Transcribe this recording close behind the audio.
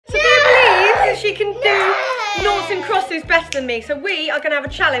can do noughts and crosses better than me. So we are going to have a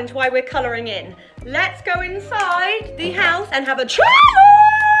challenge while we're colouring in. Let's go inside the house and have a challenge!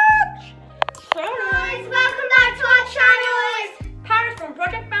 Guys, welcome back to our channel. It's Paris from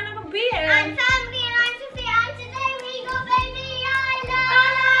Project Banana BM. I'm Family and I'm Sophia, and today we got baby Isla.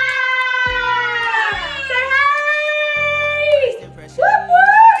 Say hi! Whoop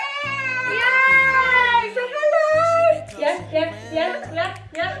whoop! Yay! Say hello! Yes.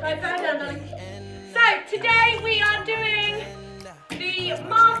 Right, down. So today we are doing the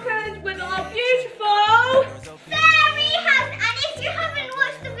markers with our beautiful fairy house. And if you haven't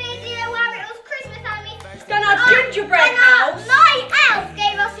watched the video where it was Christmas, done our gingerbread house. My elf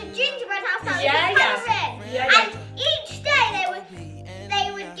gave us a gingerbread house that we could colour in. Yeah. And each day they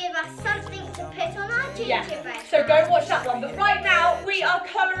would give us something to put on our gingerbread. So go watch that one. But right now we are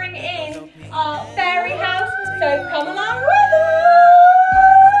colouring in our fairy house. So come along with us.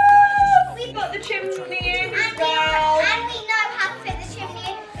 We've got the chimney in as well. And we know how to fit the chimney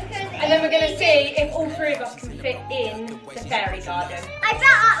in because. And then we're going to see if all three of us can fit in the fairy garden. I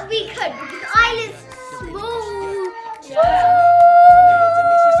bet we could because Isla's small. Yeah.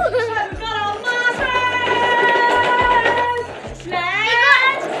 So we've got our markers. Let's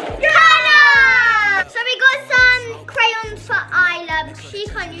go. So we got some crayons for Isla because she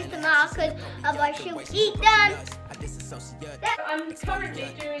can't use the markers, otherwise she'll eat them. I'm currently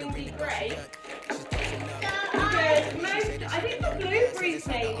doing the grape. So I think the blueberries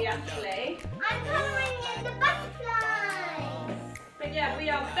maybe actually. I'm colouring in the butterflies. But yeah, we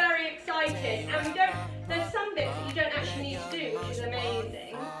are very excited, and there's some bits that you don't actually need to do, which is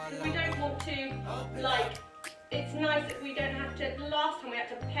amazing. Because we don't want to, it's nice that we don't have to, last time we had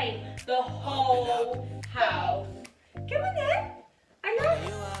to paint the whole house. Come on then.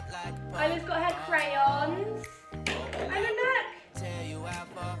 Isla's got her crayons. Isla, look.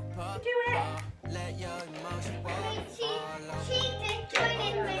 Do it. She did join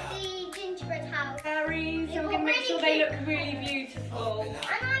in with the gingerbread house. Fairies, so we're going to make sure they look really beautiful. And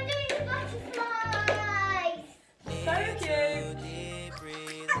I'm doing the butterflies. So cute.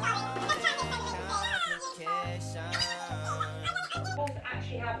 Wolves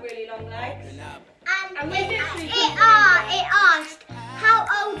actually have really long legs. And we literally it asked, how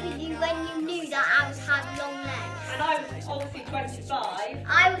old were you when you knew that owls had long legs? And I was obviously 25.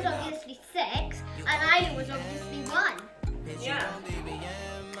 I was obviously 6, and Isla was obviously 1. Yeah.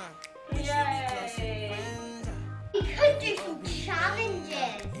 Yay. We could do some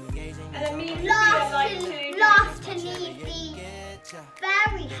challenges. And then me and Sophia Last to leave the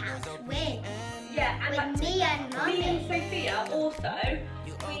fairy house win. Yeah, and With me and me Mummy. and Sophia also,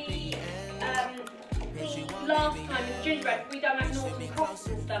 last time with gingerbread, we done like noughts and crosses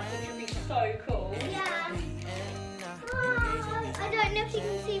and stuff, which would be so cool. Yeah. Oh, I don't know if you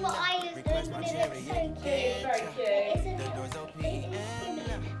can see what Isla's doing, but it looks so cute. It is very cute. It's a little bit skinny,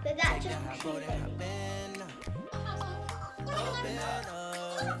 but that's just cute. We could play noughts and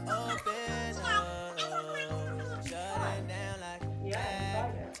crosses. I love noughts and crosses.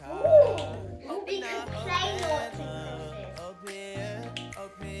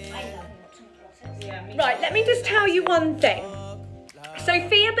 Yeah, right, let me just tell you one thing.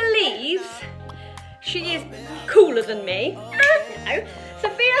 Sophia believes she is cooler than me. No,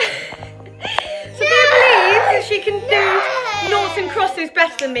 Sophia believes that she can do noughts and crosses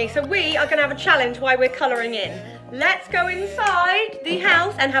better than me. So we are going to have a challenge while we're colouring in. Let's go inside the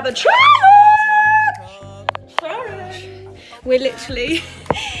house and have a challenge. We're literally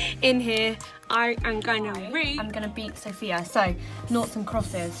in here. I'm going to beat Sophia. So, noughts and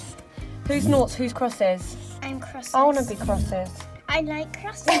crosses. Who's noughts, who's crosses? I'm crosses. I want to be crosses. I like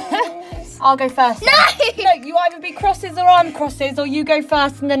crosses. I'll go first. No! No, you either be crosses or I'm crosses, or you go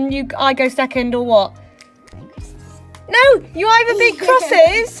first and then I go second, or what? No, you either be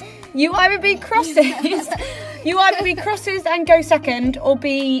crosses. You either be crosses. You either be crosses and go second, or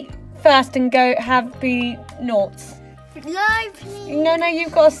be first and be noughts. No, please. No,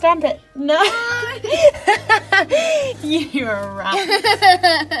 you've got to stamp it. No. You're a rat.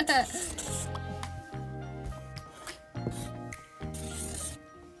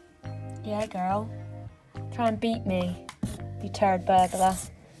 Yeah, girl. Try and beat me, you turd burglar.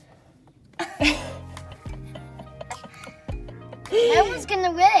 No one's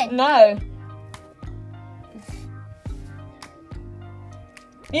gonna win. No.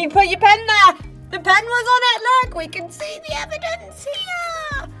 You put your pen there. The pen was on it. Look, we can see the evidence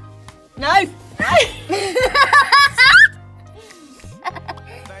here. No.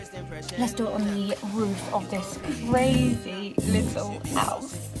 Let's do it on the roof of this crazy little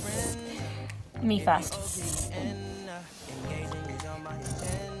house. Me first.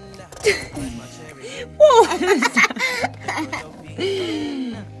 What was that?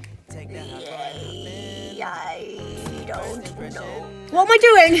 I don't know. What am I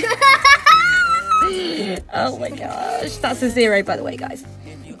doing? Oh my gosh. That's a 0, by the way, guys.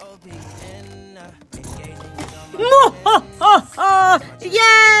 Yay!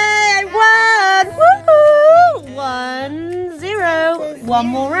 I won! Woohoo! 1-0. One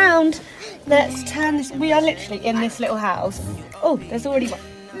more round. Let's turn this. We are literally in this little house. Oh, there's already one.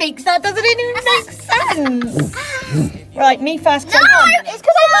 That doesn't even make sense. Right, me first. No, it's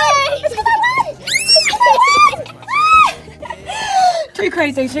because I won. It's because I won. Too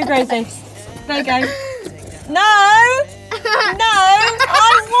crazy, too crazy. There you go. No,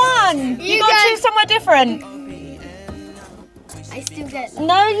 I won. You got to choose somewhere different. I still get.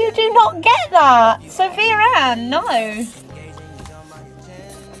 No, you do not get that. Sophia Ann, no.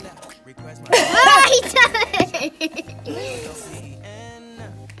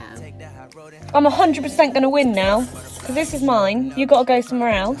 I'm 100% going to win now, because this is mine. You got to go somewhere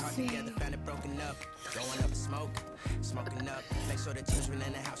else.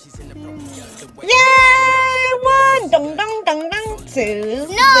 Yay! 1! Dong, dong, dong, dong, 2.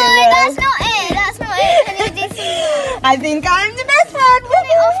 No, that's not it. That's not it. Can you do something? I think I'm the best one. Put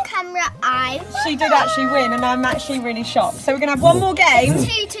it off camera. She did actually win, and I'm actually really shocked. So we're going to have one more game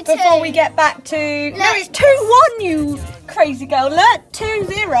 2-2. before we get back to... No, it's 2-1, you crazy girl. Look,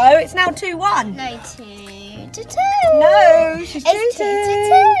 2-0. It's now 2-1. No, 2-2. No, she's 2-2. It's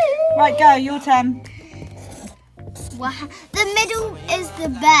 2-2. Right, go. Your turn. Wow. The middle is the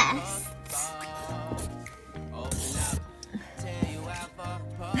best.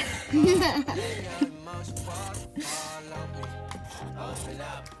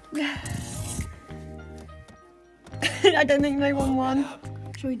 I don't think no one won.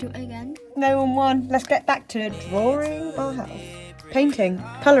 Shall we do it again? No one won. Let's get back to drawing our house. Painting,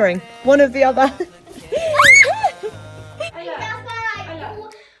 colouring, one of the other.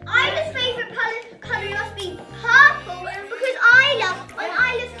 Isla's favourite colour must be purple because on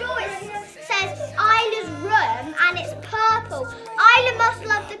Isla's door it says Isla's room and it's purple. Isla must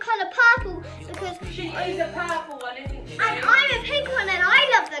love the colour purple because She is a purple one, isn't she? and I'm a pink one and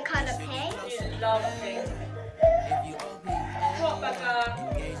I love the colour pink. She loves pink. What, Becca?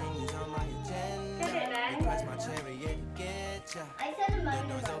 Get it then. I said a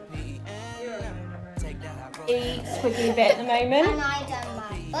moment ago. Squiggly bit at the moment. And I done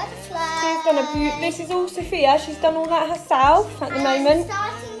my butterfly. She's done a this is all Sophia. She's done all that herself at the moment.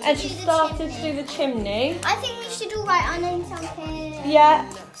 And she started to do the chimney. I think we should all write our names on here. Yeah.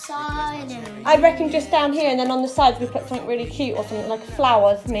 Side I reckon just down here and then on the sides we put something really cute or something like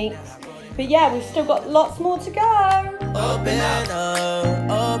flowers mix. But yeah, we've still got lots more to go. Open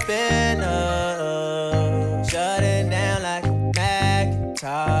up, shut it down like a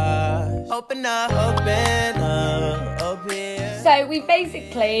Macintosh. Open up, open. So we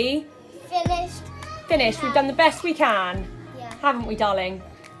basically finished. We've done the best we can, Yeah. haven't we, darling?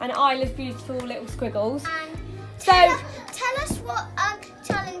 And Isla's beautiful little squiggles. And So tell us what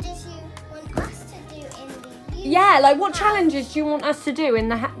challenges you want us to do in the yeah, like what challenges do you want us to do in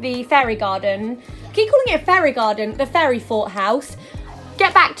the fairy garden? Keep calling it a fairy garden, the fairy fort house.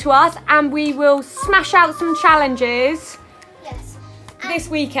 Get back to us and we will smash out some challenges Yes. this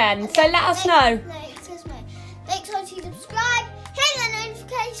weekend. So let us know. Make sure to subscribe, hit the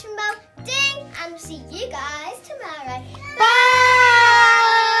notification bell, ding, and see you guys tomorrow. Bye!